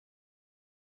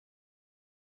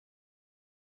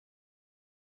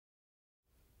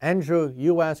Andrew,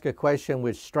 you ask a question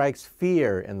which strikes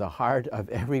fear in the heart of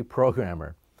every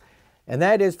programmer. And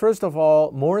that is, first of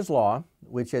all, Moore's Law,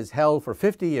 which has held for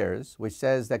 50 years, which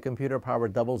says that computer power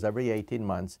doubles every 18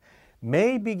 months,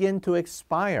 may begin to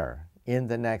expire in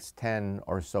the next 10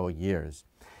 or so years.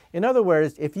 In other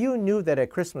words, if you knew that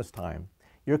at Christmas time,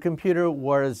 your computer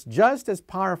was just as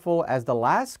powerful as the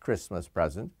last Christmas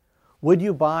present, would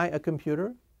you buy a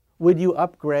computer? Would you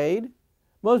upgrade?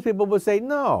 Most people would say,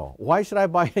 no. Why should I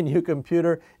buy a new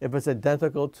computer if it's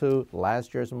identical to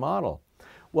last year's model?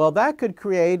 Well, that could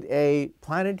create a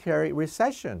planetary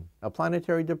recession, a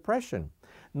planetary depression,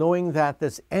 knowing that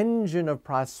this engine of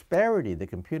prosperity, the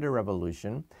computer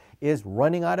revolution, is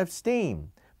running out of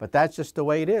steam. But that's just the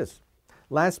way it is.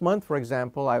 Last month, for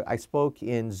example, I spoke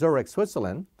in Zurich,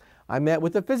 Switzerland. I met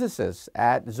with the physicists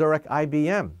at Zurich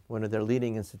IBM, one of their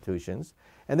leading institutions,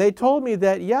 and they told me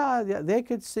that, yeah, they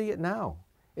could see it now.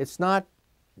 It's not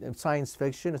science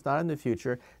fiction, it's not in the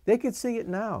future. They could see it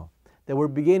now, that we're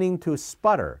beginning to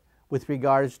sputter with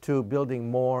regards to building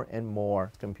more and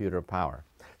more computer power.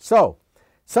 So,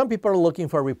 some people are looking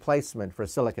for a replacement for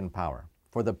silicon power,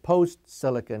 for the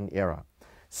post-silicon era.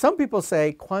 Some people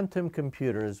say quantum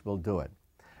computers will do it.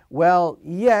 Well,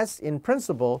 yes, in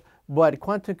principle, but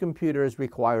quantum computers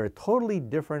require a totally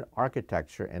different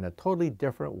architecture and a totally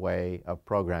different way of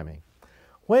programming.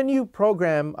 When you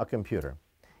program a computer,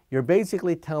 you're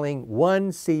basically telling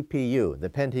one CPU, the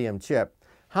Pentium chip,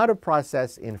 how to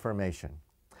process information.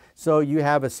 So you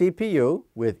have a CPU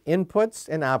with inputs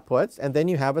and outputs, and then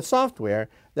you have a software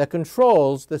that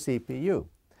controls the CPU.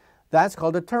 That's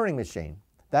called a Turing machine.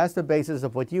 That's the basis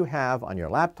of what you have on your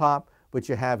laptop, what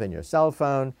you have in your cell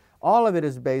phone. All of it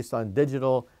is based on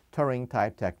digital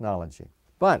Turing-type technology.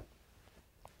 But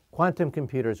quantum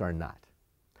computers are not.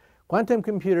 Quantum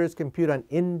computers compute on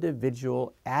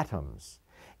individual atoms.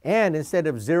 And instead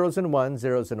of zeros and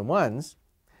ones,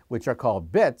 which are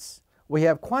called bits, we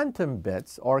have quantum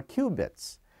bits or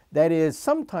qubits. That is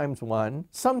sometimes 1,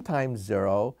 sometimes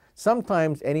 0,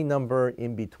 sometimes any number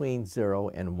in between 0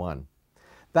 and 1.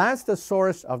 That's the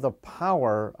source of the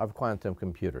power of quantum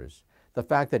computers, the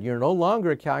fact that you're no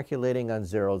longer calculating on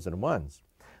zeros and ones.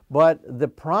 But the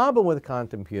problem with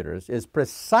quantum computers is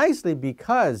precisely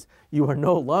because you are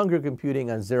no longer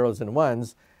computing on zeros and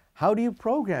ones, how do you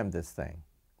program this thing?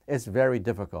 It's very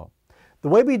difficult. The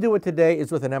way we do it today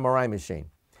is with an MRI machine.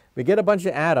 We get a bunch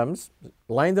of atoms,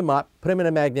 line them up, put them in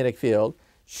a magnetic field,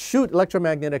 shoot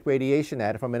electromagnetic radiation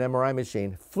at it from an MRI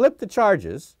machine, flip the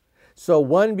charges, so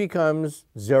 1 becomes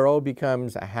 0,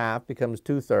 becomes a half, becomes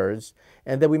 2/3,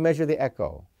 and then we measure the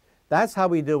echo. That's how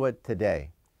we do it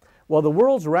today. Well, the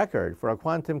world's record for a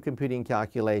quantum computing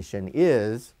calculation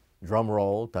is, drum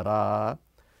roll, ta-da,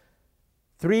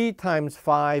 3 times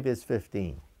 5 is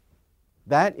 15.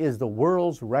 That is the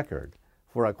world's record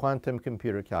for a quantum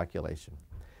computer calculation.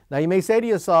 Now you may say to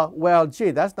yourself, well,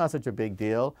 gee, that's not such a big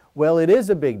deal. Well, it is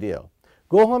a big deal.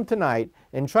 Go home tonight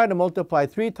and try to multiply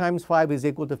 3 times 5 is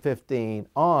equal to 15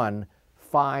 on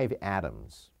 5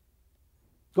 atoms.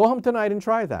 Go home tonight and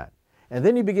try that. And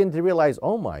then you begin to realize,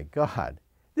 oh my God,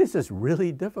 this is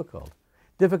really difficult.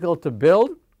 Difficult to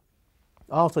build,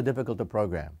 also difficult to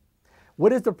program.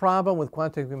 What is the problem with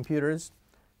quantum computers?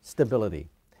 Stability.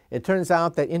 It turns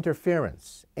out that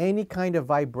interference, any kind of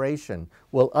vibration,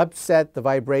 will upset the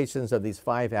vibrations of these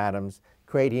 5 atoms,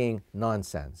 creating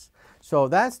nonsense. So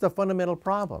that's the fundamental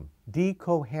problem,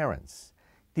 decoherence.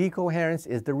 Decoherence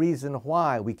is the reason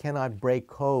why we cannot break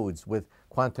codes with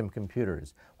quantum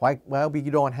computers, why we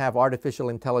don't have artificial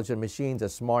intelligent machines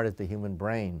as smart as the human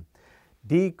brain.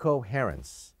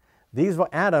 Decoherence. These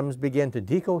atoms begin to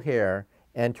decohere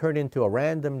and turn into a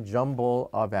random jumble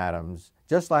of atoms,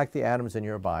 just like the atoms in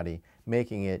your body,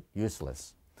 making it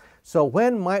useless. So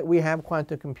when might we have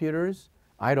quantum computers?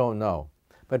 I don't know.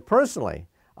 But personally,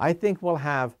 I think we'll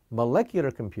have molecular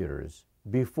computers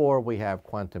before we have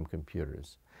quantum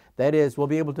computers. That is, we'll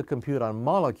be able to compute on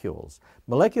molecules.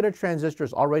 Molecular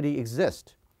transistors already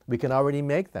exist. We can already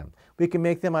make them. We can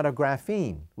make them out of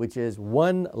graphene, which is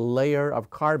 1 layer of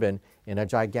carbon in a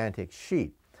gigantic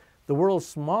sheet. The world's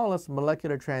smallest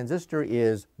molecular transistor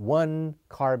is 1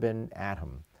 carbon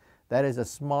atom. That is the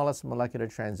smallest molecular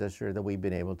transistor that we've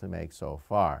been able to make so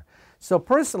far. So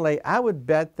personally, I would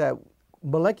bet that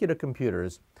molecular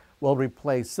computers will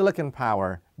replace silicon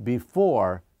power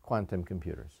before quantum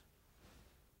computers.